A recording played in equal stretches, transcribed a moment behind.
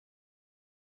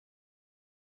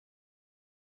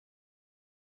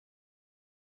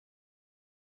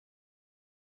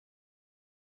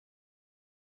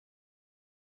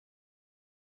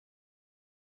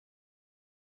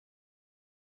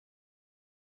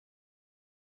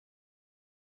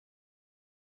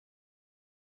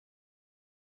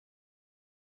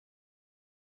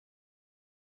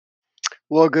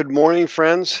Well, good morning,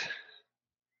 friends.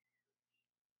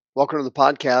 Welcome to the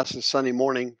podcast. It's Sunday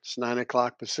morning. It's 9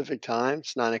 o'clock Pacific time.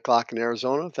 It's 9 o'clock in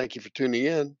Arizona. Thank you for tuning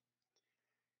in.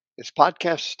 It's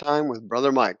podcast time with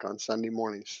Brother Mike on Sunday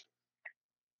mornings.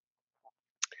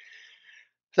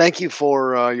 Thank you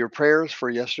for your prayers for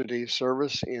yesterday's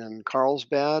service in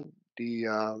Carlsbad.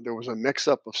 There was a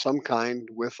mix-up of some kind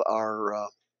with our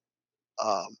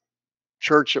um,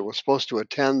 church that was supposed to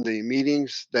attend the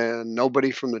meetings. Then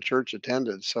nobody from the church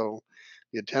attended, so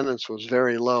the attendance was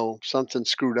very low. Something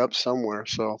screwed up somewhere.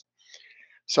 So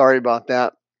sorry about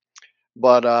that.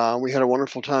 But we had a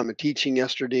wonderful time of teaching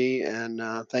yesterday, and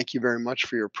thank you very much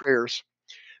for your prayers.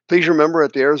 Please remember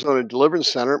at the Arizona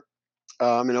Deliverance Center,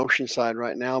 I'm in Oceanside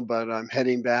right now, but I'm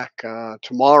heading back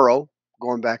tomorrow,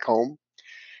 going back home.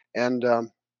 And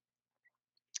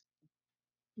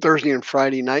Thursday and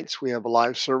Friday nights, we have a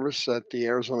live service at the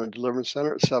Arizona Deliverance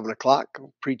Center at 7 o'clock,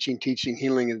 preaching, teaching,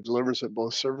 healing, and deliverance at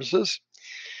both services.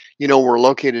 You know, we're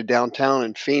located downtown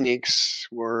in Phoenix.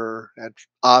 We're at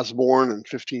Osborne and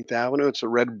 15th Avenue. It's a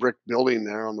red brick building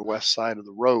there on the west side of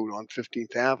the road on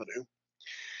 15th Avenue.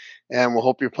 And we'll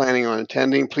hope you're planning on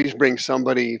attending. Please bring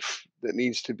somebody that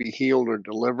needs to be healed or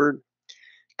delivered.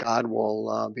 God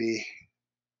will be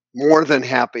more than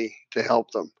happy to help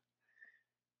them.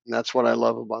 And that's what I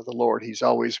love about the Lord. He's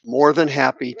always more than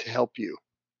happy to help you.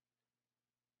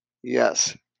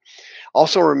 Yes.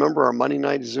 Also, remember our Monday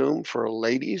night Zoom for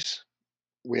ladies.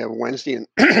 We have Wednesday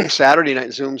and Saturday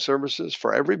night Zoom services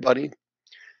for everybody.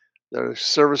 The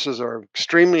services are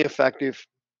extremely effective,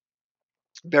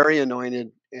 very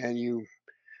anointed, and you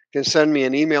can send me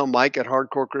an email, Mike at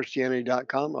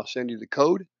hardcorechristianity.com. I'll send you the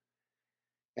code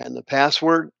and the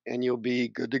password, and you'll be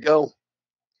good to go.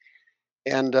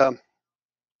 And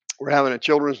we're having a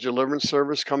children's deliverance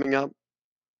service coming up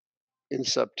in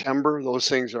September. Those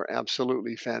things are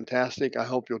absolutely fantastic. I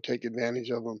hope you'll take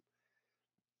advantage of them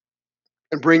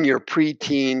and bring your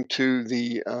preteen to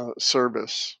the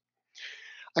service.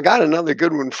 I got another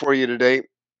good one for you today.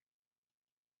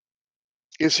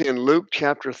 It's in Luke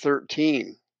chapter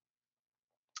 13.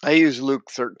 I use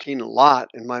Luke 13 a lot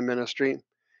in my ministry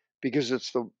because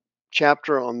it's the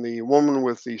chapter on the woman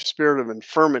with the spirit of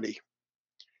infirmity.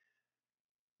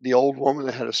 The old woman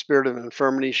that had a spirit of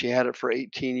infirmity, she had it for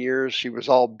 18 years. She was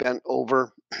all bent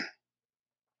over.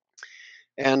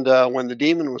 And when the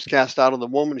demon was cast out of the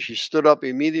woman, she stood up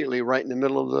immediately right in the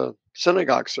middle of the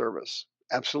synagogue service.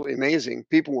 Absolutely amazing.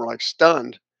 People were like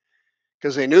stunned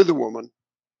because they knew the woman.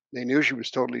 They knew she was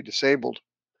totally disabled.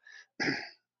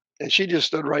 And she just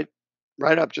stood right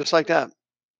up just like that.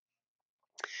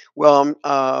 Well,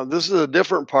 this is a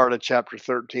different part of chapter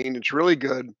 13. It's really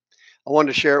good. I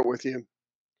wanted to share it with you.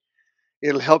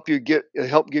 It'll help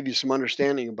give you some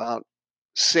understanding about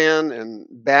sin and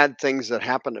bad things that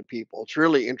happen to people. It's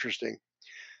really interesting.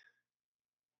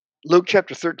 Luke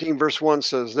chapter 13 verse 1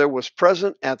 says, there was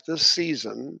present at this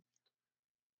season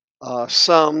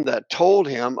some that told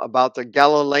him about the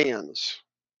Galileans,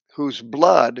 whose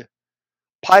blood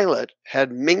Pilate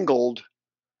had mingled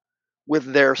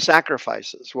with their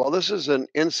sacrifices. Well, this is an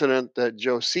incident that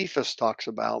Josephus talks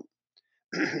about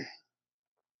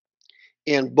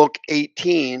in book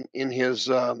 18 in his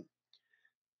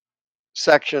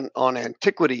section on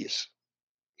antiquities.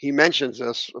 He mentions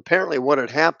this. Apparently, what had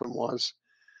happened was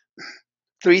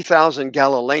 3,000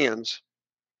 Galileans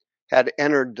had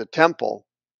entered the temple,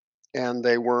 and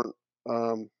they weren't,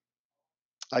 um,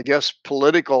 I guess,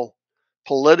 politically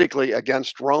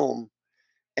against Rome,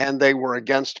 and they were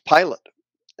against Pilate,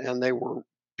 and they were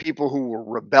people who were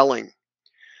rebelling.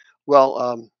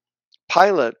 Well,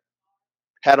 Pilate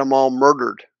had them all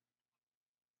murdered.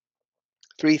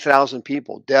 3,000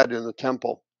 people dead in the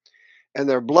temple, and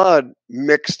their blood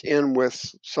mixed in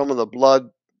with some of the blood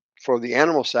for the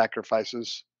animal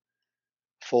sacrifices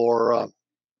for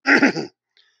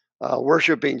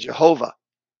worshiping Jehovah.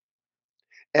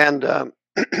 And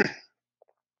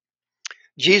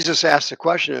Jesus asked a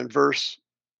question in verse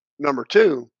number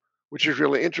 2, which is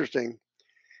really interesting.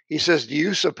 He says, do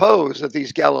you suppose that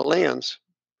these Galileans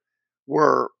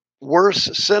were worse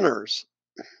sinners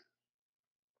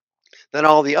than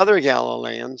all the other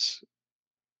Galileans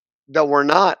that were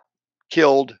not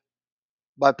killed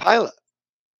by Pilate?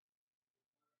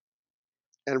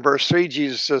 And verse 3,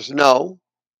 Jesus says, no.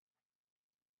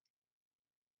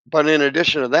 But in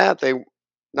addition to that, they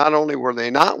not only were they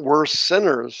not worse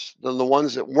sinners than the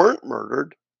ones that weren't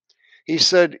murdered, he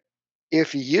said,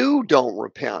 if you don't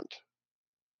repent,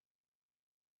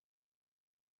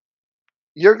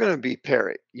 you're going to be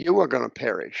perish. You are going to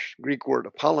perish. Greek word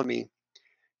apollumi.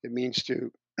 It means to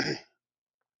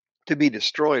be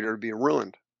destroyed or to be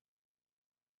ruined.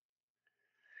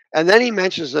 And then he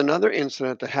mentions another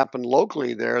incident that happened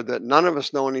locally there that none of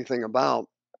us know anything about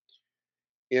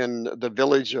in the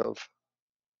village of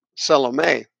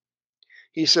Siloam.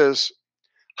 He says,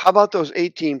 how about those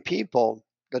 18 people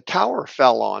the tower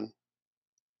fell on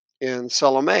in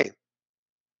Siloam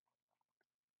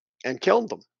and killed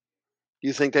them? Do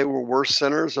you think they were worse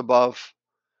sinners above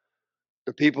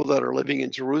the people that are living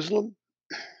in Jerusalem?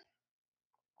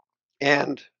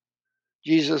 And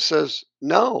Jesus says,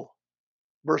 no.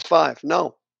 Verse 5,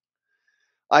 no.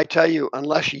 I tell you,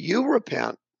 unless you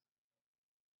repent,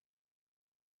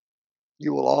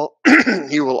 you will all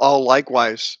you will all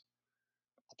likewise,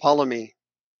 Apollomy,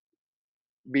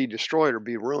 be destroyed or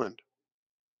be ruined.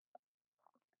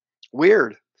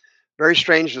 Weird. Very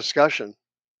strange discussion.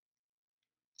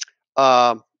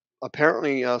 Uh,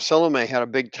 apparently, Salome had a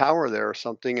big tower there or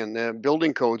something, and the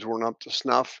building codes weren't up to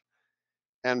snuff.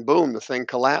 And boom, the thing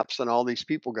collapsed, and all these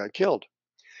people got killed.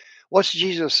 What's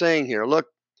Jesus saying here? Look,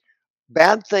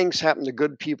 bad things happen to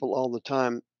good people all the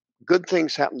time. Good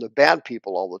things happen to bad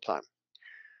people all the time.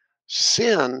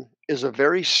 Sin is a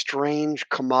very strange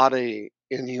commodity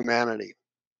in humanity.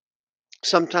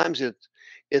 Sometimes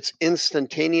it's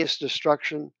instantaneous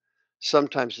destruction.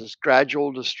 Sometimes it's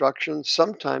gradual destruction.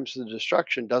 Sometimes the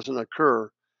destruction doesn't occur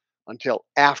until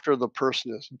after the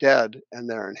person is dead and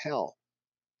they're in hell.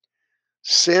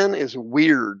 Sin is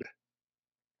weird.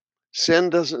 Sin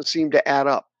doesn't seem to add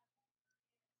up.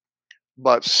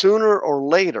 But sooner or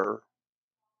later,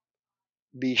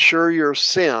 be sure your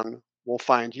sin will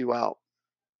find you out.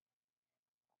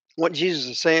 What Jesus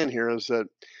is saying here is that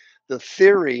the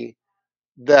theory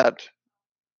that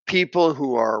people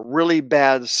who are really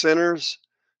bad sinners,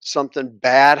 something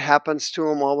bad happens to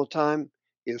them all the time,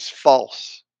 is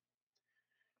false.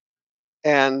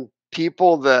 And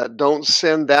people that don't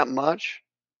sin that much,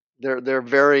 they're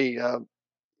very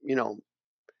you know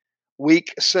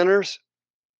weak sinners.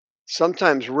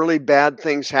 Sometimes really bad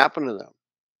things happen to them,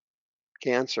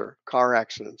 cancer, car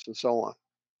accidents, and so on.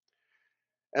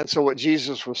 And so what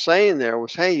Jesus was saying there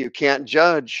was, hey, you can't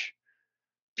judge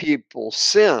people's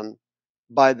sin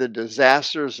by the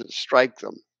disasters that strike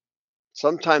them.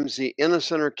 Sometimes the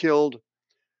innocent are killed,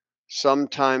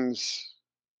 sometimes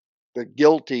the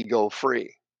guilty go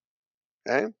free.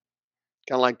 Okay? Kind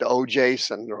of like the OJ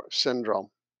syndrome.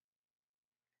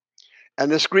 And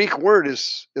this Greek word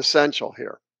is essential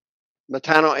here.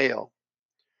 Metanoeo.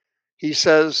 He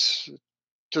says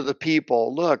to the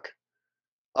people, look,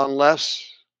 unless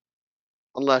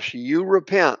you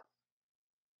repent,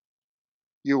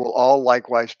 you will all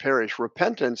likewise perish.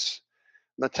 Repentance,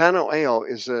 metanoeo,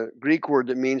 is a Greek word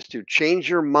that means to change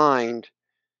your mind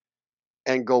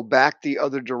and go back the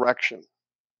other direction.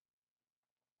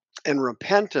 And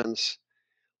repentance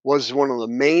was one of the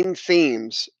main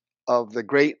themes of the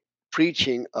great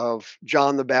preaching of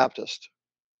John the Baptist.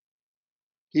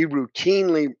 He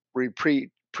routinely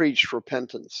preached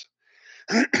repentance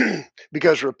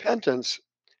because repentance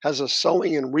has a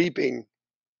sowing and reaping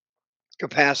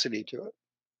capacity to it.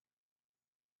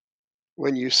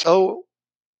 When you sow,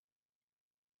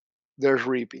 there's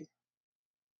reaping.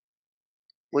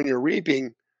 When you're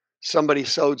reaping, somebody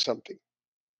sowed something.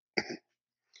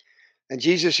 And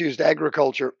Jesus used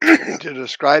agriculture to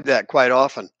describe that quite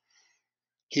often.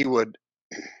 He would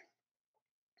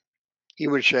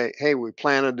say, "Hey, we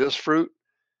planted this fruit,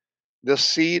 this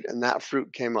seed, and that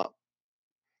fruit came up.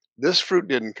 This fruit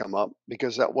didn't come up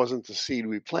because that wasn't the seed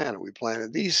we planted. We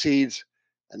planted these seeds,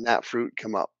 and that fruit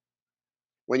come up.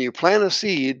 When you plant a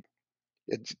seed,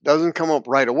 it doesn't come up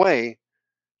right away.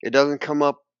 It doesn't come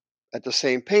up at the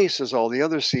same pace as all the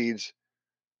other seeds,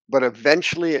 but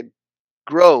eventually it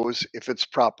grows if it's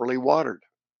properly watered."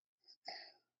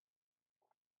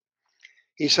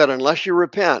 He said, "Unless you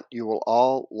repent, you will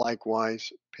all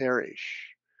likewise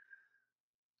perish."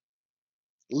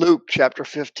 Luke chapter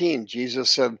 15,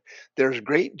 Jesus said, "There's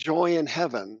great joy in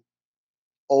heaven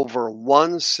over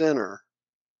one sinner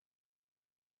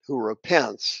who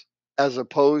repents as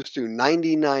opposed to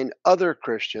 99 other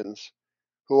Christians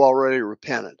who already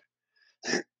repented."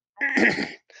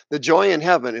 The joy in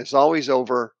heaven is always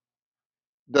over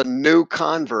the new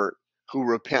convert who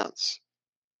repents.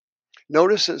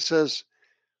 Notice it says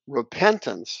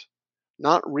repentance,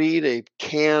 not read a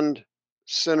canned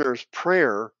sinner's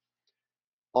prayer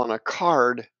on a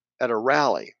card at a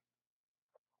rally.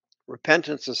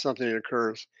 Repentance is something that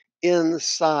occurs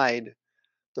inside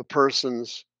the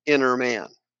person's inner man.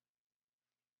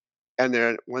 And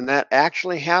then when that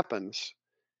actually happens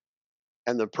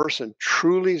and the person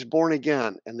truly is born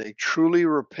again and they truly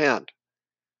repent,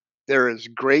 there is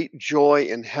great joy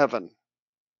in heaven.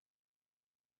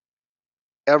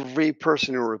 Every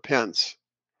person who repents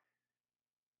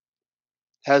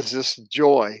has this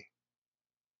joy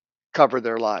covered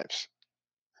their lives.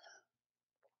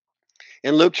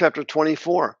 In Luke chapter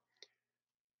 24,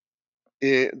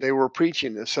 they were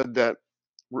preaching. It said that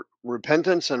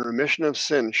repentance and remission of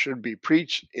sin should be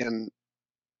preached in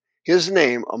his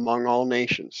name among all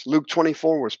nations. Luke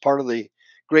 24 was part of the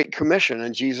Great Commission,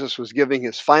 and Jesus was giving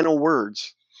his final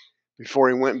words before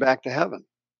he went back to heaven.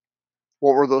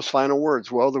 What were those final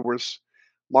words? Well, there was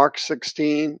Mark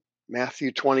 16,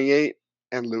 Matthew 28,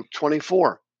 and Luke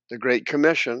 24, the Great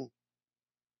Commission.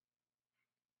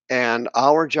 And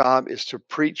our job is to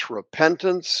preach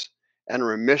repentance and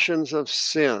remissions of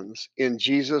sins in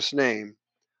Jesus' name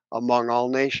among all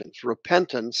nations.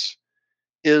 Repentance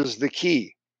is the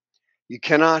key. You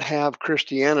cannot have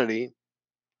Christianity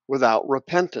without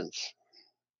repentance.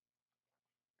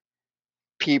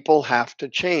 People have to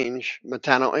change,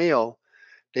 metanoeo.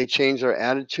 They change their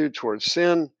attitude towards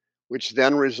sin, which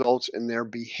then results in their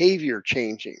behavior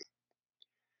changing.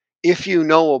 If you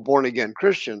know a born again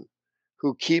Christian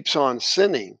who keeps on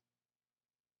sinning,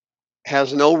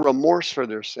 has no remorse for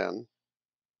their sin,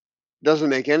 doesn't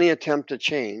make any attempt to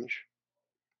change,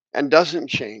 and doesn't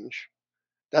change,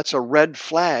 that's a red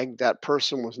flag. That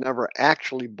person was never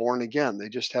actually born again. They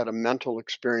just had a mental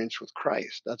experience with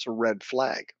Christ. That's a red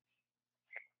flag.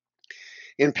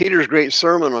 In Peter's great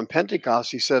sermon on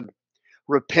Pentecost, he said,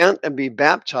 "Repent and be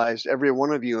baptized, every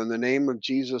one of you, in the name of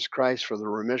Jesus Christ for the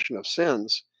remission of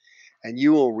sins, and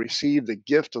you will receive the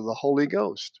gift of the Holy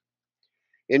Ghost."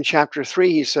 In chapter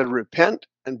 3, he said, "Repent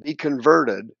and be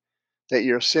converted, that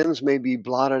your sins may be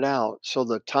blotted out, so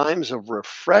the times of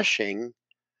refreshing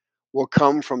will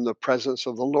come from the presence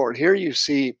of the Lord." Here you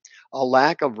see a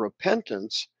lack of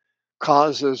repentance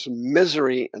causes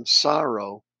misery and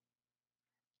sorrow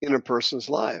in a person's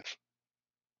life.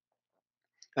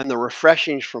 And the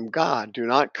refreshings from God do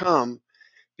not come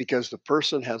because the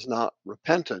person has not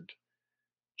repented,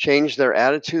 changed their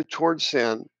attitude towards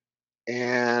sin,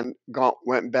 and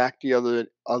went back the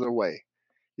other way.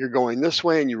 You're going this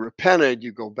way and you repented,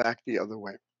 you go back the other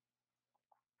way.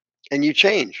 And you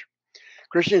change.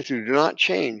 Christians who do not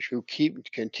change, who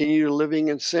continue living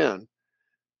in sin,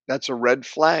 that's a red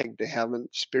flag. They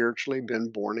haven't spiritually been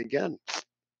born again.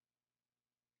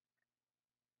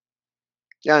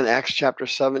 Yeah, in Acts chapter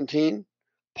 17,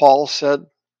 Paul said,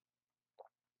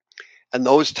 "And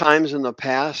those times in the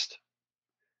past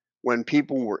when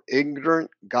people were ignorant,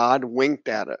 God winked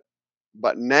at it.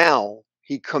 But now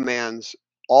he commands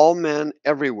all men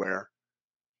everywhere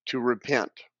to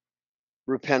repent."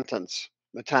 Repentance,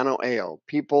 metanoeo.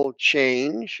 People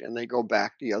change and they go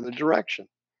back the other direction.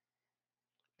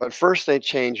 But first they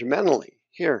change mentally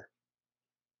here,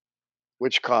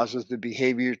 which causes the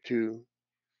behavior to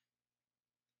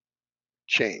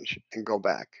change and go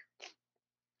back.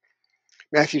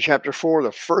 Matthew chapter 4,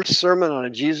 the first sermon out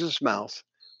of Jesus' mouth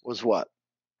was what?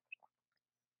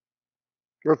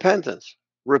 Repentance.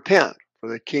 Repent, for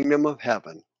the kingdom of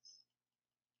heaven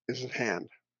is at hand.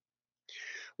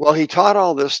 Well, he taught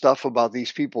all this stuff about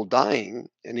these people dying,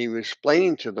 and he was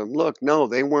explaining to them, look, no,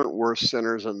 they weren't worse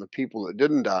sinners than the people that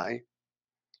didn't die.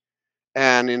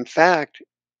 And in fact,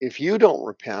 if you don't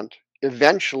repent,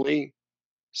 eventually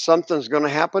something's going to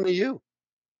happen to you.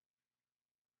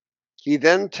 He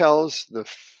then tells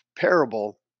the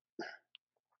parable,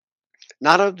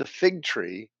 not of the fig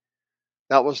tree,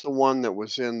 that was the one that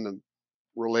was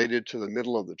related to the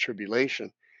middle of the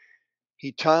tribulation.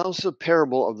 He tells the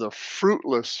parable of the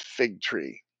fruitless fig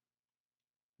tree.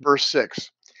 Verse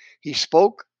 6, he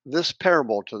spoke this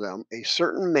parable to them. A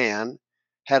certain man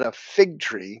had a fig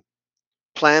tree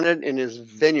planted in his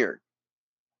vineyard,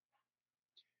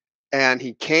 and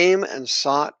he came and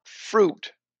sought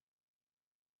fruit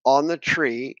on the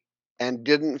tree and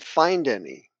didn't find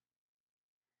any.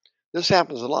 This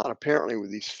happens a lot apparently with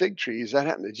these fig trees. That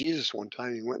happened to Jesus one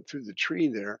time. He went through the tree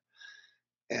there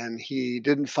and he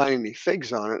didn't find any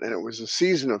figs on it, and it was a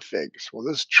season of figs. Well,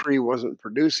 this tree wasn't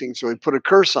producing, so he put a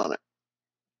curse on it.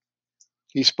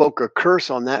 He spoke a curse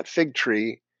on that fig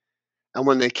tree, and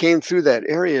when they came through that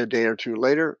area a day or two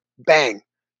later, bang,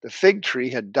 the fig tree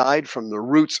had died from the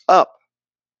roots up,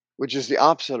 which is the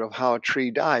opposite of how a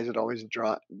tree dies. It always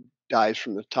dies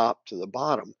from the top to the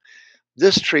bottom.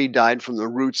 This tree died from the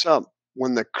roots up.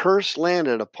 When the curse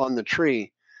landed upon the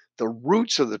tree, the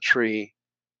roots of the tree,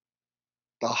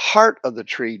 the heart of the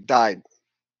tree died.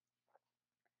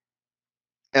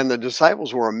 And the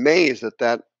disciples were amazed at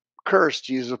that curse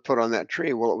Jesus put on that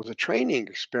tree. Well, it was a training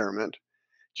experiment.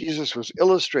 Jesus was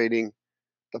illustrating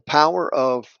the power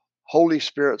of Holy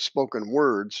Spirit spoken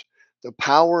words, the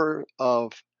power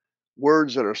of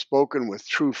words that are spoken with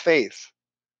true faith,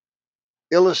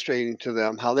 illustrating to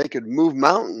them how they could move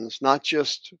mountains, not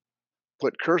just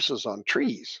put curses on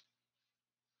trees.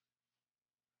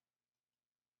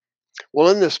 Well,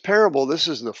 in this parable, this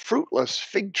is the fruitless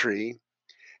fig tree.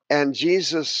 And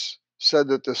Jesus said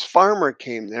that this farmer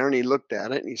came there and he looked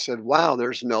at it and he said, "Wow,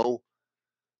 there's no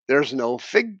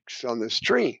figs on this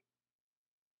tree."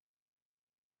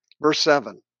 Verse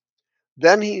 7.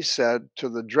 Then he said to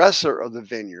the dresser of the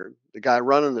vineyard, the guy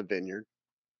running the vineyard,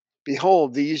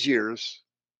 "Behold, these years,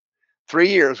 3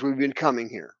 years we've been coming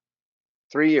here,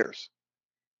 3 years,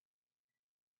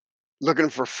 looking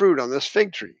for fruit on this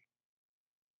fig tree,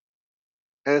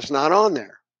 and it's not on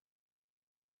there.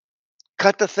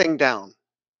 Cut the thing down,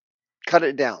 cut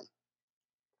it down."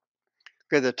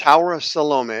 Okay, the Tower of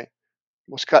Siloam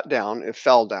was cut down, it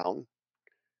fell down.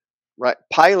 Right,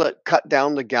 Pilate cut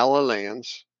down the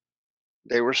Galileans,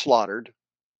 they were slaughtered.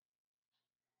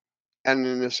 And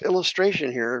in this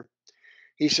illustration here,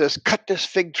 he says, cut this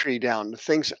fig tree down. The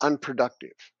thing's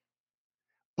unproductive.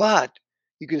 But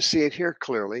you can see it here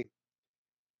clearly.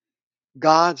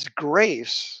 God's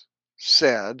grace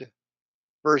said,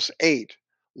 verse 8,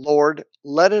 "Lord,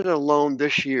 let it alone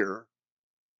this year,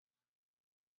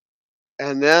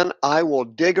 and then I will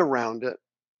dig around it,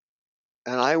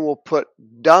 and I will put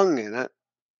dung in it."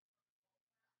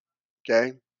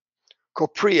 Okay.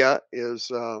 Copria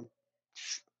is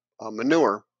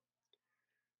manure,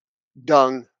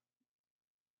 dung.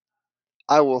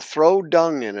 "I will throw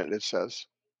dung in it," it says.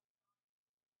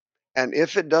 "And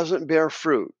if it doesn't bear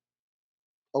fruit,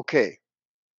 okay,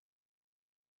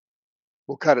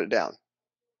 we'll cut it down.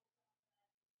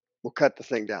 We'll cut the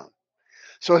thing down."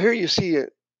 So here you see a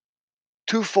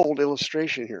twofold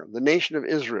illustration here, the nation of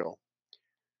Israel.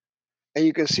 And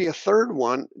you can see a third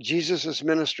one, Jesus'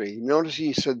 ministry. Notice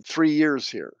he said 3 years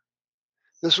here.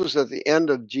 This was at the end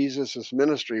of Jesus'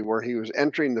 ministry where he was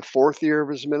entering the fourth year of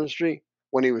his ministry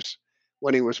when he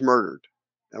was murdered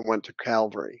and went to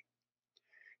Calvary.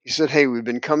 He said, "Hey, we've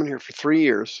been coming here for 3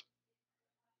 years.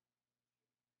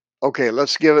 Okay,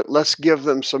 let's give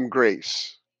them some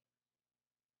grace.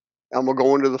 And we'll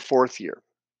go into the fourth year."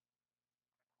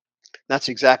 That's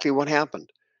exactly what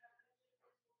happened.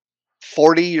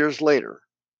 40 years later,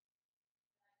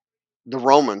 the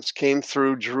Romans came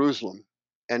through Jerusalem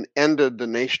and ended the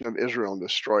nation of Israel and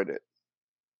destroyed it.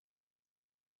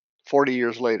 40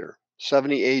 years later,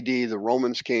 70 AD, the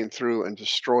Romans came through and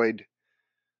destroyed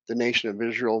the nation of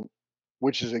Israel,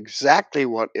 which is exactly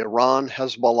what Iran,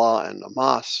 Hezbollah, and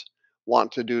Hamas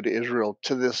want to do to Israel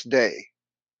to this day.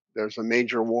 There's a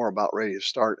major war about ready to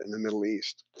start in the Middle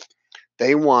East.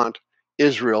 They want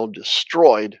Israel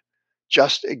destroyed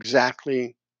just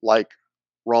exactly like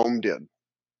Rome did.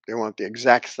 They want the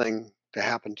exact thing to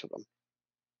happen to them.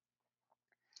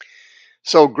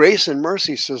 So grace and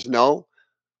mercy says, no,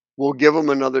 we'll give them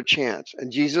another chance. And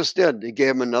Jesus did. He gave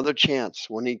him another chance.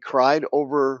 When he cried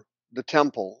over the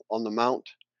temple on the mount,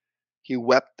 he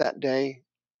wept that day.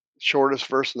 Shortest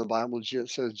verse in the Bible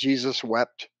says Jesus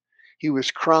wept. He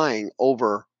was crying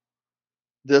over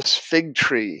this fig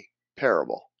tree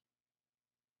parable.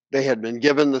 They had been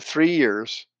given the 3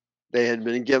 years. They had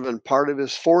been given part of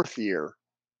his fourth year,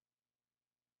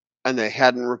 and they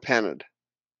hadn't repented.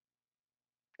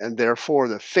 And therefore,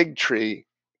 the fig tree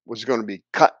was going to be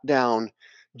cut down.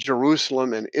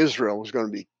 Jerusalem and Israel was going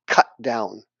to be cut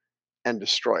down and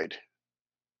destroyed.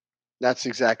 That's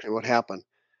exactly what happened.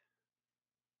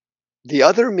 The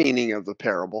other meaning of the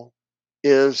parable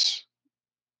is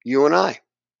you and I,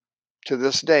 to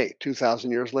this day,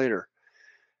 2,000 years later.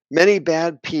 Many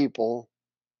bad people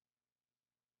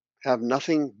have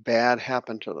nothing bad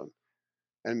happen to them,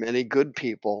 and many good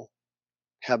people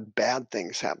have bad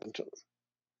things happen to them.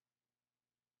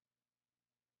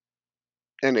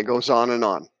 And it goes on and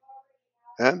on.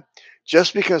 Eh?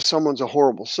 Just because someone's a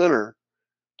horrible sinner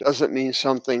doesn't mean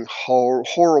something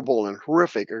horrible and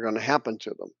horrific are going to happen to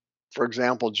them. For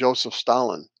example, Joseph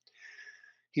Stalin.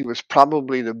 He was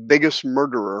probably the biggest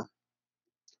murderer.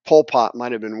 Pol Pot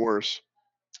might have been worse,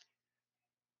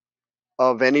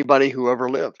 of anybody who ever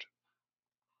lived.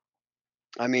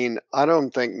 I mean, I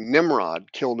don't think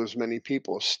Nimrod killed as many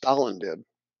people as Stalin did.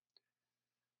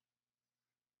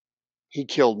 He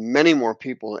killed many more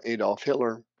people than Adolf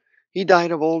Hitler. He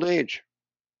died of old age.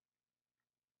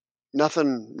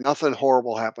 Nothing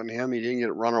horrible happened to him. He didn't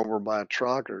get run over by a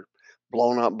truck or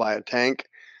blown up by a tank.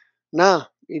 Nah,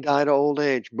 he died of old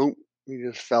age. Boom, he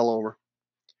just fell over.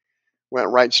 Went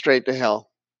right straight to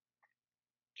hell.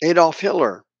 Adolf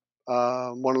Hitler,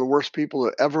 one of the worst people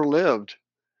that ever lived,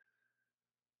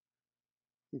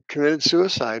 committed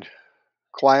suicide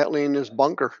quietly in his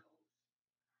bunker.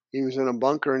 He was in a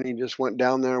bunker and he just went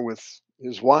down there with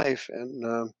his wife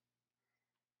and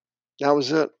That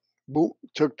was it. Boom.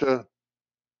 Took the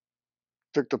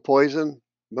poison.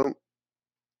 Boom.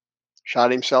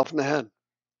 Shot himself in the head.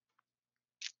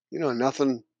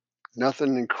 Nothing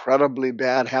incredibly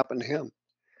bad happened to him.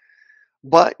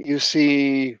 But you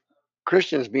see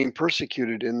Christians being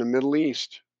persecuted in the Middle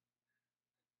East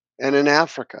and in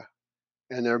Africa,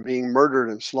 and they're being murdered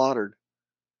and slaughtered.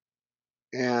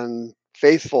 And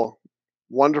faithful,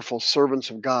 wonderful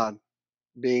servants of God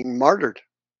being martyred.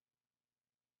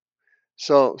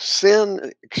 So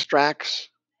sin extracts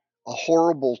a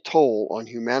horrible toll on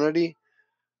humanity,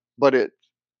 but it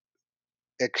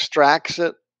extracts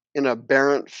it in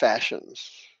aberrant fashions.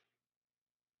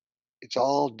 It's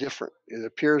all different. It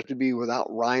appears to be without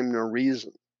rhyme nor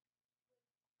reason.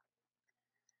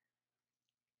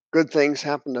 Good things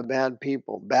happen to bad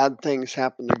people. Bad things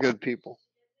happen to good people.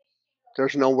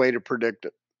 There's no way to predict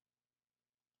it.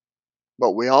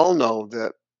 But we all know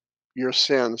that your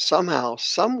sin somehow,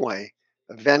 some way,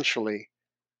 eventually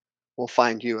will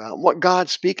find you out. What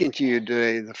God's speaking to you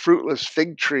today, the fruitless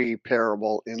fig tree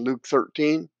parable in Luke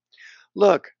 13,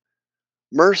 look,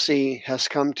 mercy has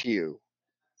come to you.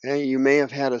 And you may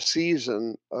have had a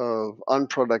season of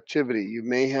unproductivity. You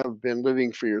may have been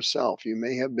living for yourself. You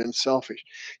may have been selfish.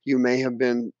 You may have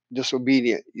been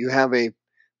disobedient. You have a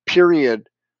period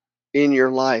in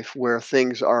your life where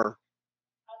things are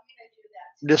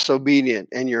disobedient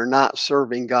and you're not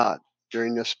serving God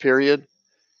during this period.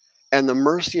 And the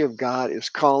mercy of God is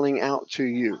calling out to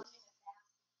you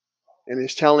and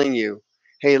is telling you,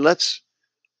 hey, let's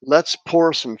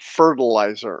pour some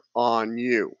fertilizer on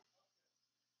you.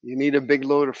 You need a big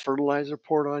load of fertilizer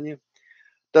poured on you?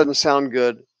 Doesn't sound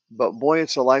good, but boy,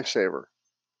 it's a lifesaver.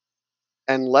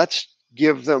 And let's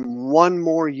give them one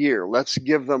more year. Let's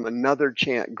give them another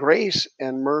chance. Grace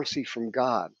and mercy from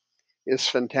God is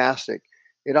fantastic.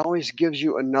 It always gives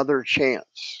you another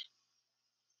chance.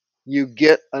 You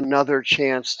get another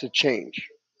chance to change.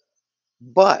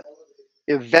 But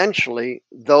eventually,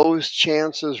 those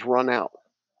chances run out.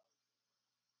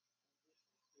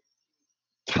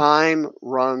 Time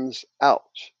runs out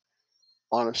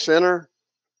on a sinner,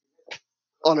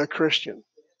 on a Christian.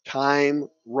 Time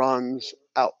runs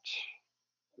out.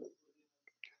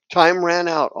 Time ran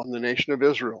out on the nation of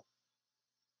Israel.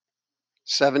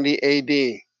 70 AD,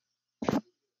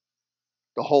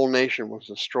 the whole nation was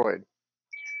destroyed.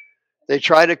 They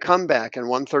tried to come back in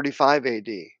 135 AD.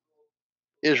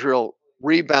 Israel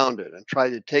rebounded and tried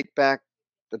to take back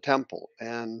the temple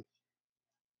and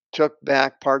took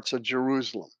back parts of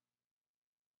Jerusalem.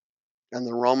 And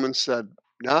the Romans said,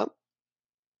 no,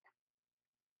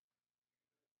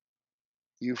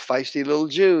 you feisty little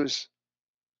Jews.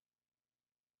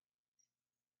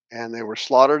 And they were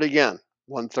slaughtered again,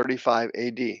 135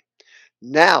 AD.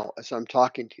 Now, as I'm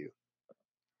talking to you,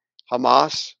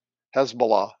 Hamas,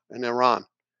 Hezbollah, and Iran,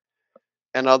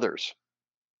 and others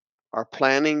are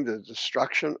planning the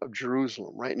destruction of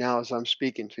Jerusalem. Right now, as I'm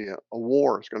speaking to you, a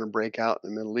war is going to break out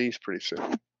in the Middle East pretty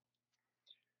soon.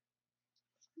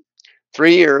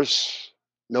 3 years,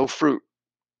 no fruit,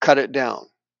 cut it down.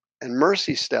 And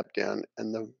mercy stepped in,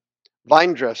 and the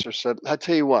vine dresser said, I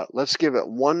tell you what, let's give it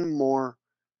one more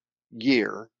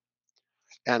year,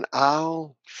 and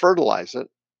I'll fertilize it.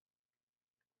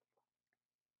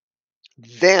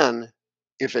 Then,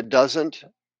 if it doesn't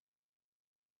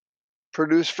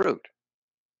produce fruit,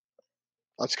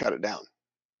 let's cut it down.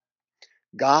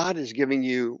 God is giving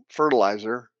you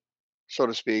fertilizer, so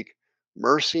to speak,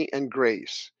 mercy and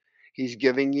grace. He's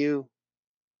giving you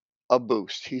a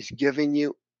boost. He's giving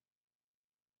you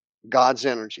God's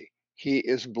energy. He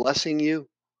is blessing you,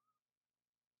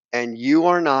 and you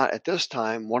are not at this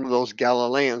time one of those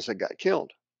Galileans that got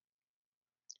killed.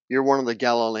 You're one of the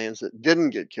Galileans that didn't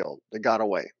get killed, that got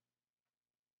away.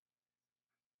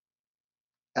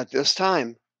 At this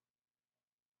time,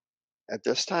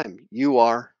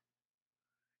 you're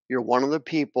one of the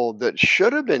people that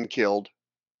should have been killed,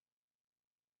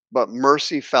 but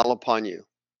mercy fell upon you.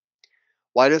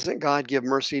 Why doesn't God give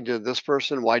mercy to this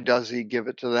person? Why does he give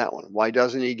it to that one? Why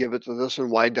doesn't he give it to this one?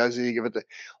 Why doesn't he give it to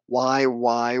why?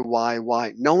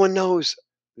 No one knows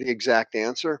the exact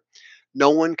answer.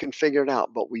 No one can figure it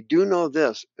out, but we do know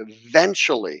this.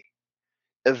 Eventually,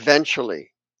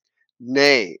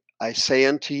 nay, I say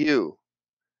unto you,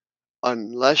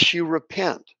 unless you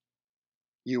repent,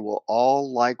 you will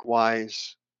all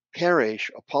likewise perish,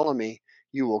 apolumi,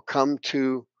 you will come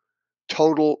to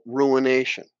total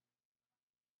ruination.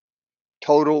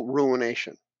 Total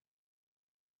ruination.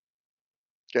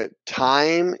 Okay,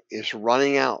 time is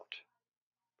running out.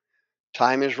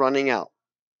 Time is running out.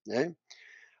 Okay?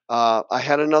 I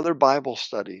had another Bible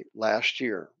study last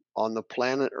year on the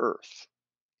planet Earth,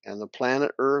 and the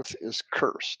planet Earth is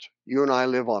cursed. You and I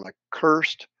live on a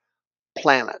cursed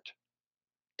planet.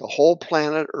 The whole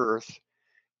planet Earth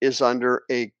is under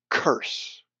a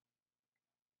curse.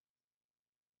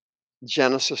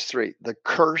 Genesis 3. The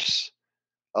curse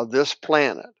of this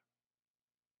planet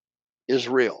is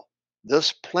real.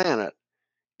 This planet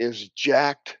is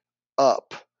jacked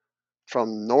up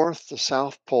from north to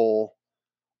south pole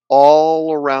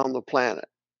all around the planet.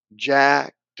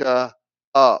 Jacked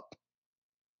up.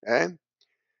 Okay?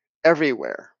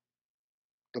 Everywhere.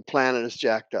 The planet is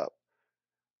jacked up.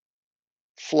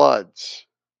 Floods,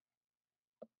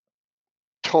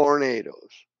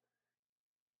 tornadoes,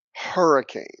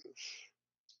 hurricanes,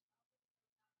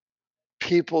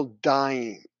 people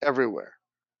dying everywhere,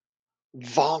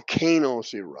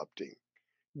 volcanoes erupting,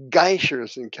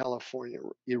 geysers in California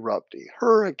erupting,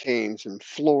 hurricanes in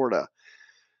Florida,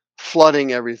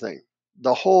 flooding everything.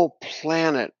 The whole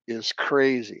planet is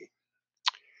crazy.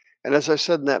 And as I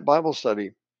said in that Bible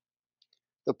study,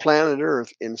 the planet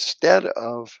Earth, instead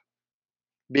of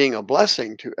being a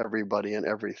blessing to everybody and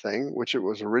everything, which it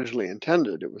was originally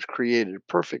intended, it was created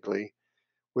perfectly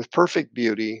with perfect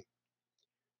beauty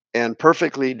and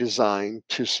perfectly designed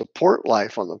to support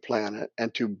life on the planet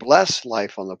and to bless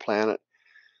life on the planet,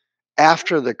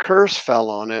 after the curse fell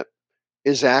on it,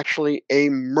 is actually a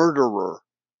murderer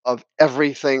of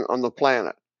everything on the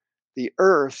planet. The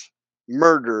earth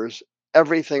murders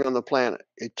everything on the planet.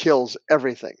 It kills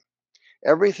everything.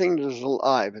 Everything that is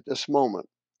alive at this moment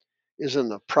is in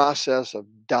the process of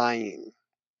dying.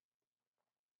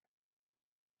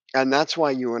 And that's why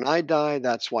you and I die.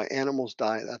 That's why animals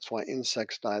die. That's why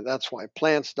insects die. That's why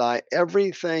plants die.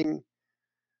 Everything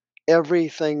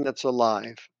that's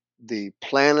alive, the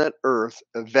planet Earth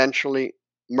eventually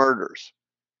murders.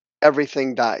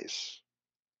 Everything dies.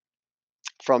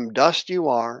 From dust you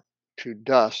are, to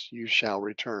dust you shall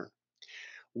return.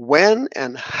 When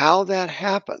and how that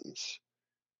happens,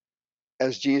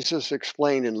 as Jesus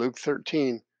explained in Luke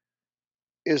 13,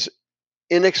 is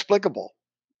inexplicable.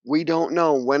 We don't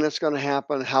know when it's going to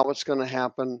happen, how it's going to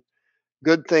happen.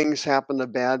 Good things happen to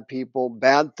bad people,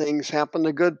 bad things happen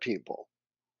to good people.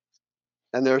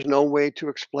 And there's no way to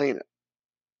explain it.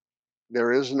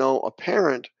 There is no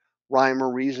apparent rhyme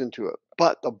or reason to it.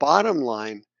 But the bottom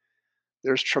line,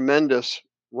 there's tremendous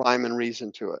rhyme and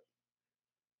reason to it.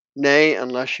 Nay,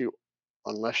 unless you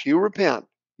repent,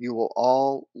 you will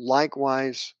all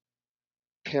likewise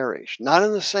perish. Not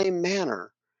in the same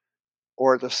manner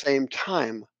or at the same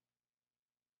time.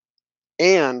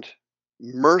 And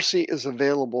mercy is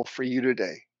available for you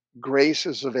today. Grace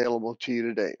is available to you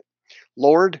today.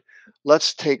 Lord,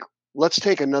 let's take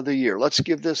another year. Let's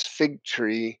give this fig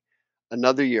tree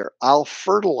another year. I'll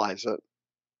fertilize it.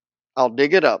 I'll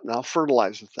dig it up and I'll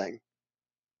fertilize the thing.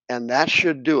 And that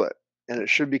should do it. And it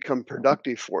should become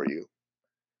productive for you.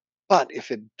 But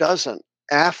if it doesn't,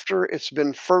 after it's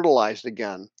been fertilized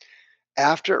again,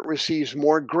 after it receives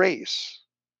more grace,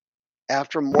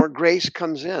 after more grace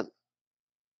comes in,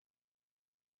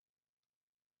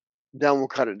 then we'll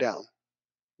cut it down.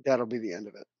 That'll be the end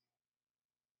of it.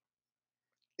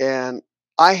 And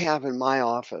I have in my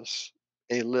office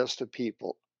a list of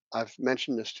people. I've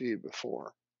mentioned this to you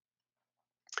before.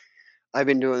 I've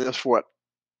been doing this for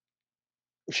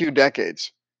a few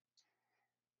decades.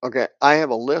 Okay, I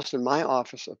have a list in my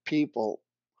office of people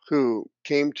who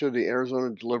came to the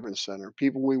Arizona Deliverance Center,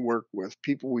 people we worked with,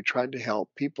 people we tried to help,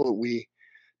 people that we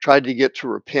tried to get to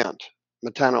repent,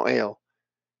 metanoeo,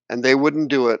 and they wouldn't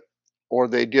do it, or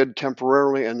they did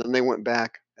temporarily and then they went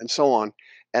back, and so on.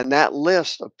 And that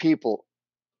list of people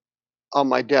on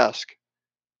my desk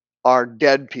are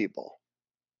dead people.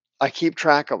 I keep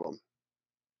track of them.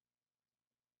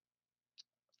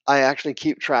 I actually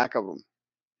keep track of them.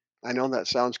 I know that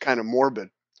sounds kind of morbid,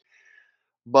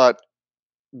 but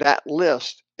that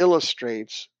list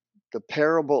illustrates the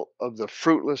parable of the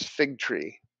fruitless fig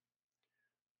tree.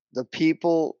 The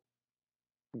people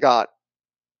got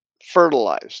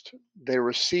fertilized. They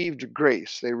received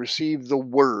grace. They received the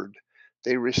word.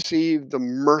 They received the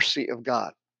mercy of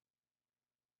God.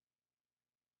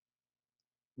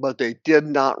 But they did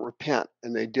not repent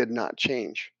and they did not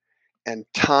change. And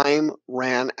time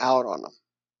ran out on them.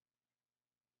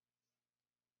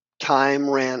 Time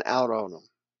ran out on them.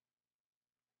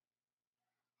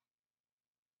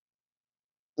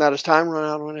 Now, does time run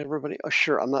out on everybody? Oh,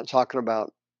 sure. I'm not talking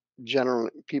about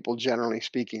people generally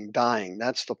speaking dying.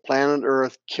 That's the planet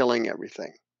Earth killing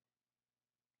everything.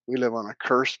 We live on a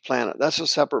cursed planet. That's a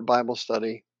separate Bible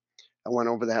study. I went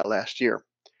over that last year.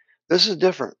 This is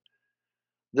different.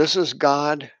 This is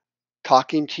God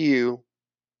talking to you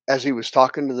as he was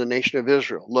talking to the nation of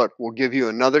Israel. Look, we'll give you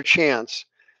another chance.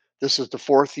 This is the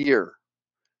fourth year.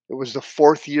 It was the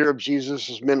fourth year of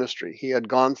Jesus' ministry. He had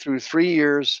gone through 3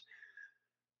 years.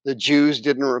 The Jews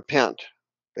didn't repent.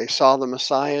 They saw the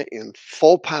Messiah in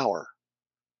full power,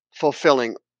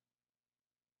 fulfilling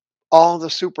all the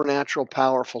supernatural,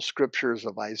 powerful scriptures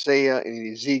of Isaiah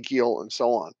and Ezekiel and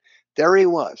so on. There he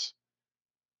was,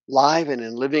 live and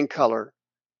in living color,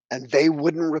 and they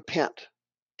wouldn't repent.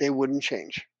 They wouldn't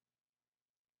change.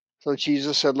 So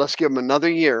Jesus said, let's give them another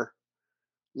year.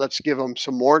 Let's give them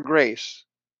some more grace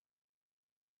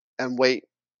and wait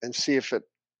and see if it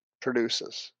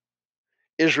produces.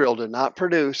 Israel did not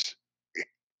produce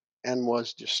and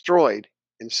was destroyed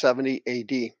in 70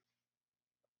 AD.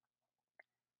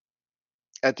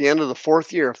 At the end of the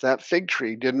fourth year, if that fig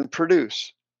tree didn't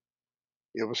produce,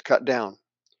 it was cut down.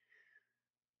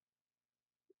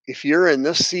 If you're in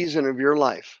this season of your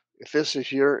life, if this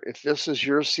is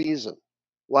your season,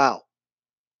 wow,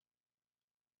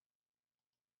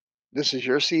 this is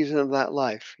your season of that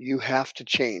life, you have to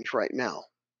change right now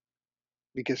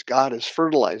because God is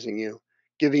fertilizing you,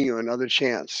 giving you another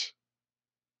chance.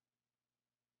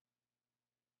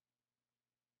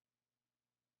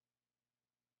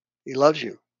 He loves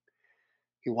you.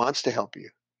 He wants to help you.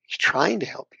 He's trying to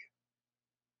help you.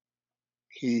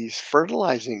 He's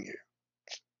fertilizing you.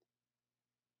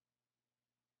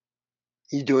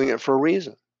 He's doing it for a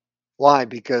reason. Why?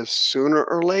 Because sooner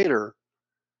or later,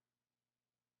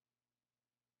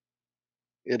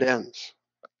 it ends.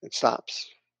 It stops.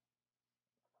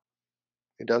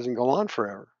 It doesn't go on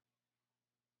forever.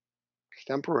 It's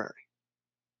temporary.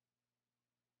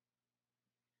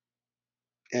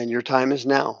 And your time is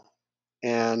now.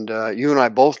 And you and I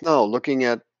both know, looking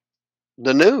at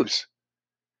the news,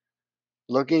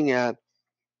 looking at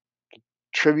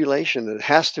tribulation, it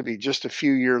has to be just a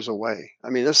few years away. I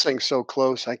mean, this thing's so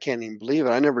close, I can't even believe it.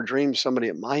 I never dreamed somebody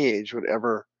at my age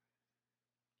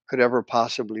could ever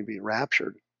possibly be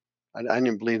raptured. I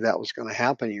didn't believe that was going to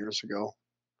happen years ago.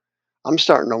 I'm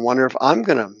starting to wonder if I'm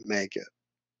going to make it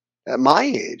at my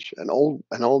age, an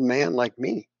old man like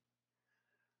me.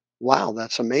 Wow,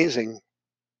 that's amazing.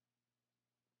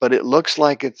 But it looks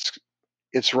like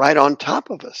it's right on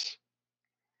top of us.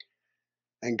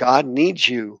 And God needs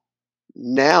you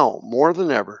now more than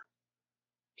ever.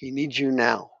 He needs you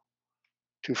now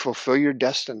to fulfill your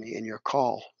destiny and your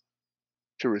call,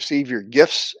 to receive your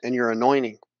gifts and your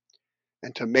anointing,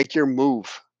 and to make your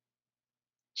move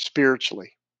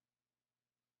spiritually.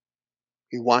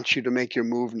 He wants you to make your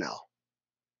move now.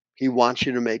 He wants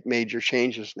you to make major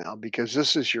changes now because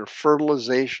this is your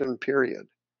fertilization period.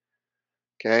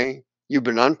 Okay? You've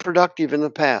been unproductive in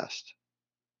the past,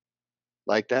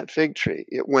 like that fig tree.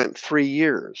 It went 3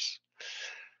 years.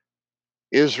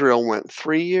 Israel went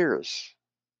 3 years.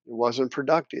 It wasn't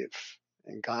productive.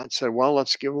 And God said, well,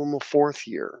 let's give them a fourth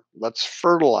year. Let's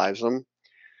fertilize them.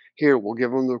 Here, we'll give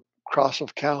them the cross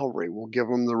of Calvary. We'll give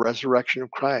them the resurrection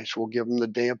of Christ. We'll give them the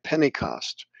day of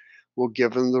Pentecost. We'll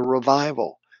give them the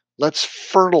revival. Let's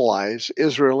fertilize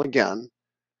Israel again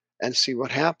and see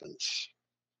what happens.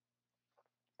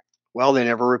 Well, they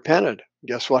never repented.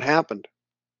 Guess what happened?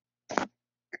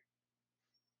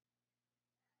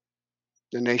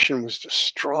 The nation was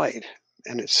destroyed,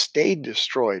 and it stayed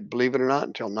destroyed, believe it or not,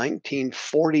 until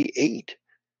 1948. Can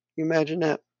you imagine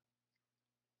that?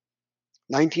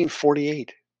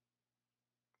 1948.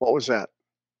 What was that?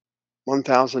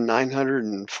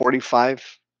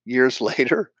 1,945 years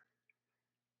later,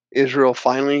 Israel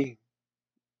finally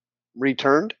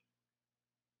returned.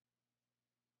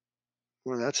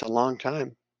 Well, that's a long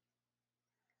time.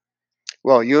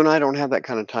 Well, you and I don't have that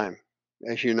kind of time,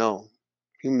 as you know.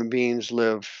 Human beings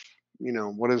live,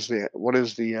 what is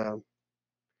the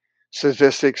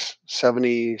statistics,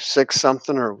 76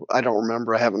 something, or I don't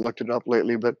remember. I haven't looked it up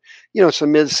lately, but it's the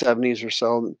mid 70s or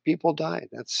so. People die.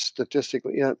 That's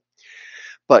statistically it.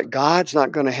 But God's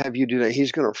not going to have you do that.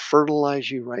 He's going to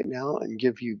fertilize you right now and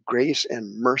give you grace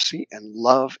and mercy and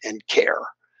love and care.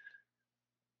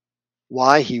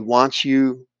 Why? He wants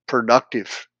you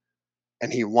productive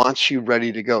and he wants you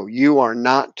ready to go. You are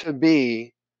not to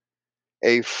be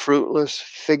a fruitless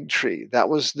fig tree. That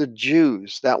was the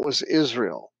Jews. That was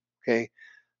Israel. Okay.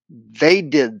 They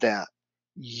did that.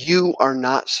 You are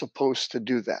not supposed to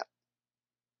do that.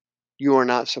 You are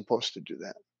not supposed to do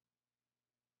that.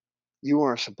 You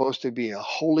are supposed to be a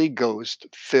Holy Ghost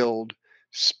filled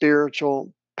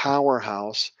spiritual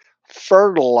powerhouse,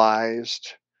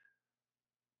 fertilized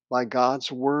by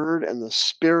God's word and the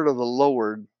spirit of the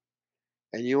Lord.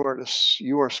 And you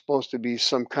are supposed to be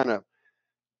some kind of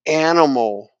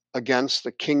animal against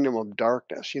the kingdom of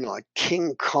darkness, like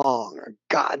King Kong or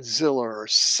Godzilla or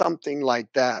something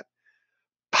like that.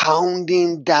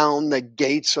 pounding down the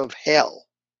gates of hell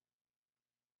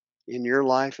in your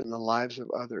life and the lives of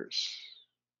others.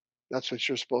 That's what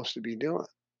you're supposed to be doing.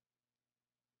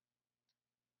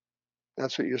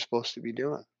 That's what you're supposed to be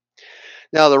doing.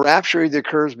 Now, the rapture either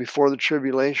occurs before the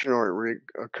tribulation or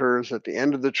occurs at the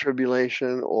end of the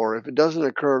tribulation, or if it doesn't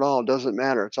occur at all, it doesn't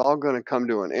matter. It's all going to come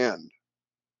to an end.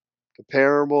 The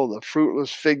parable, the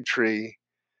fruitless fig tree,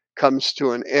 comes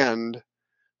to an end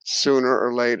sooner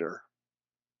or later.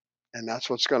 And that's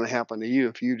what's going to happen to you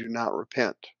if you do not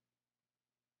repent.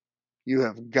 You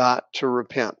have got to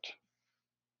repent.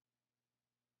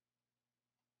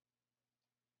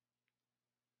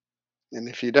 And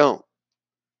if you don't,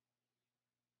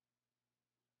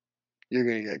 you're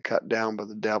going to get cut down by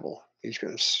the devil. He's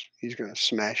going to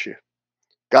smash you.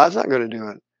 God's not going to do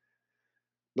it.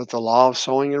 But the law of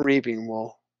sowing and reaping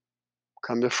will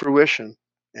come to fruition,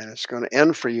 and it's going to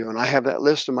end for you. And I have that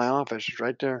list in my office. It's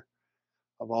right there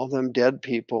of all them dead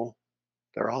people.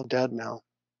 They're all dead now.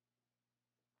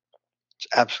 It's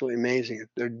absolutely amazing.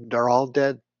 They're all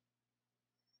dead.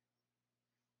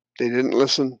 They didn't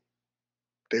listen.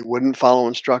 They wouldn't follow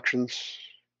instructions.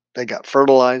 They got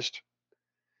fertilized.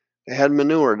 They had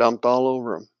manure dumped all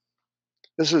over them.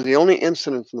 This is the only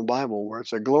incident in the Bible where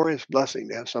it's a glorious blessing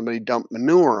to have somebody dump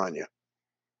manure on you.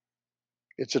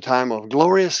 It's a time of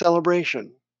glorious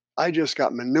celebration. I just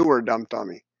got manure dumped on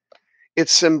me.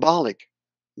 It's symbolic.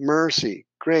 Mercy,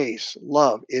 grace,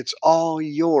 love. It's all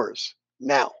yours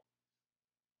now.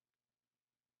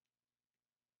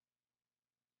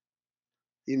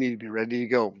 You need to be ready to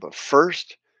go. But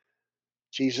first,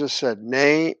 Jesus said,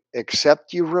 nay,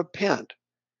 except you repent,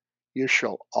 you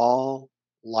shall all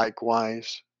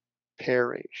likewise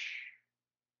perish.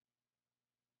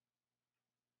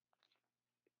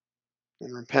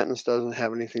 And repentance doesn't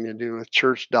have anything to do with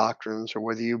church doctrines or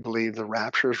whether you believe the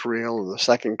rapture is real or the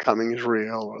second coming is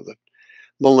real or the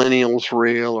millennial's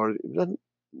real or none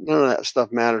of that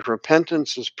stuff matters.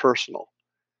 Repentance is personal.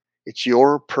 It's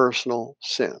your personal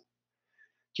sin.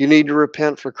 Do you need to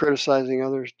repent for criticizing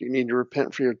others? Do you need to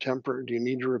repent for your temper? Do you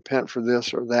need to repent for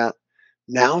this or that?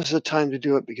 Now is the time to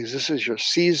do it because this is your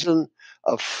season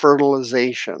of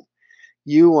fertilization.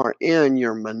 You are in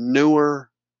your manure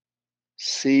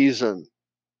season.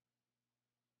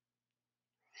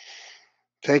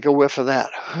 Take a whiff of that.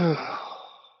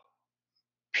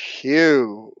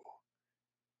 Phew.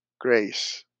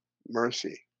 Grace,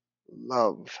 mercy,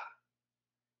 love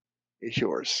is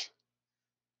yours.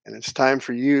 And it's time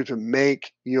for you to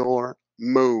make your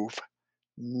move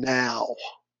now.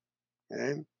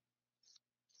 Okay?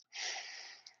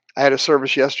 I had a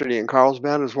service yesterday in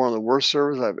Carlsbad. It was one of the worst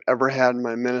services I've ever had in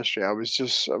my ministry. I was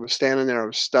standing there, I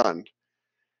was stunned.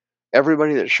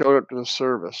 Everybody that showed up to the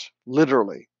service,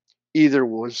 literally, either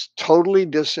was totally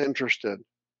disinterested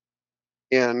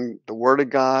in the Word of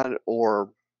God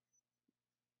or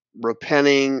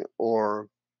repenting or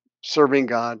serving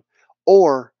God,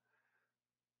 or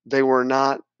they were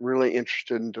not really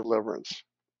interested in deliverance.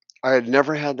 I had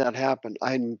never had that happen.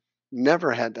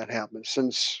 Never had that happen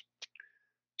since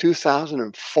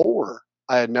 2004.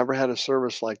 I had never had a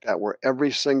service like that where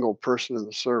every single person in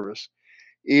the service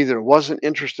either wasn't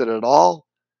interested at all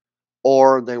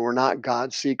or they were not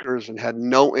God seekers and had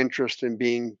no interest in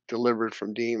being delivered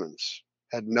from demons,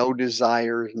 had no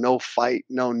desires, no fight,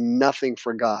 no nothing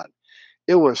for God.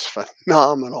 It was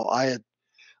phenomenal.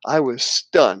 I was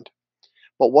stunned.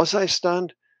 But was I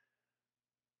stunned?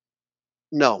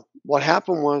 No. What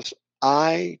happened was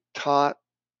I taught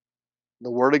the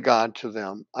Word of God to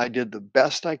them. I did the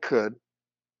best I could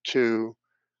to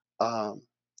um,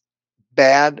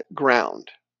 bad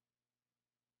ground.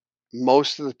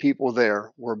 Most of the people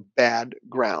there were bad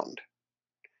ground.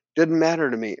 Didn't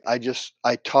matter to me. I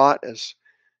taught as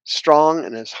strong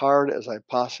and as hard as I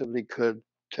possibly could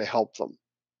to help them.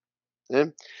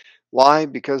 Okay? Why?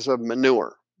 Because of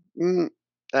manure.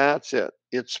 That's it.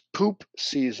 It's poop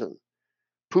season.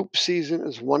 Poop season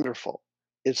is wonderful.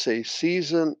 It's a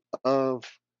season of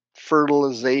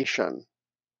fertilization.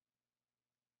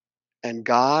 And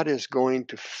God is going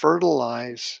to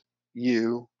fertilize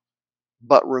you.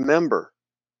 But remember,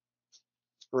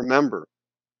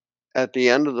 at the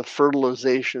end of the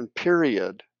fertilization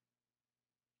period,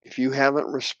 if you haven't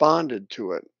responded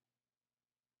to it,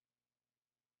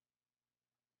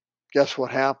 guess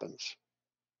what happens?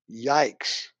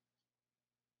 Yikes.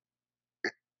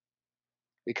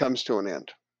 It comes to an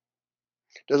end.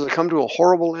 Does it come to a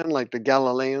horrible end like the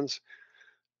Galileans?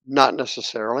 Not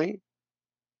necessarily.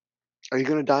 Are you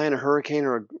going to die in a hurricane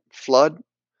or a flood?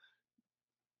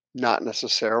 Not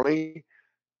necessarily.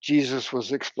 Jesus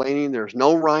was explaining there's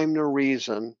no rhyme nor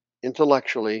reason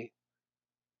intellectually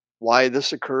why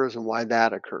this occurs and why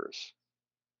that occurs.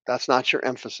 That's not your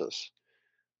emphasis.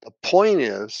 The point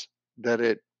is that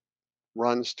it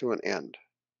runs to an end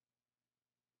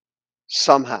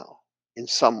somehow, in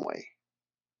some way.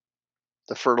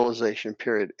 The fertilization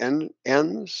period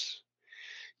ends.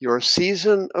 Your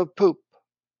season of poop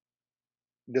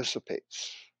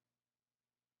dissipates.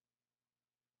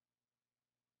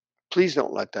 Please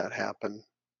don't let that happen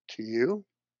to you.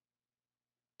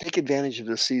 Take advantage of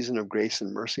the season of grace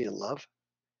and mercy and love.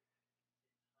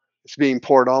 It's being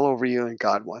poured all over you, and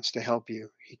God wants to help you.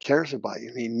 He cares about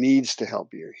you. He needs to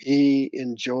help you. He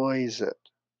enjoys it.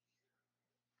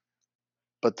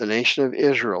 But the nation of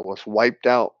Israel was wiped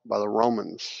out by the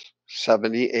Romans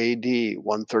 70 AD,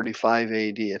 135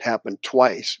 AD. It happened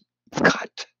twice.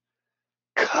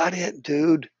 Cut it,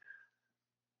 dude.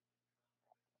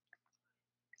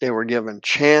 They were given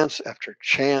chance after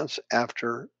chance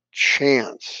after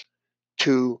chance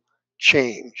to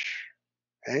change.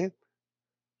 Okay?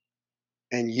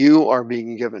 And you are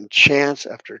being given chance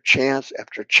after chance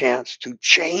after chance to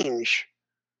change.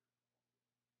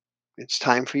 It's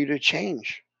time for you to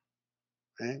change.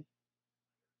 Okay?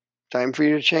 Time for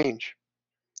you to change.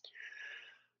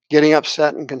 Getting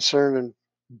upset and concerned and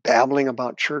babbling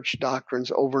about church doctrines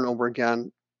over and over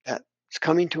again, that it's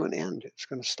coming to an end. It's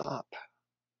going to stop.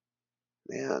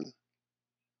 Man.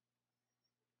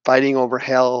 Fighting over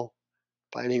hell,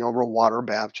 fighting over water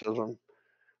baptism,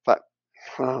 but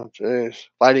oh jeez,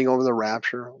 fighting over the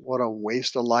rapture. What a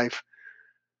waste of life.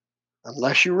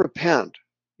 Unless you repent,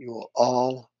 you will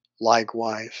all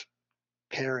likewise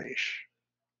perish.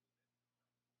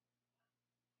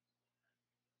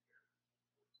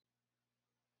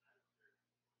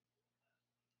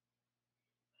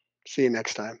 See you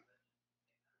next time.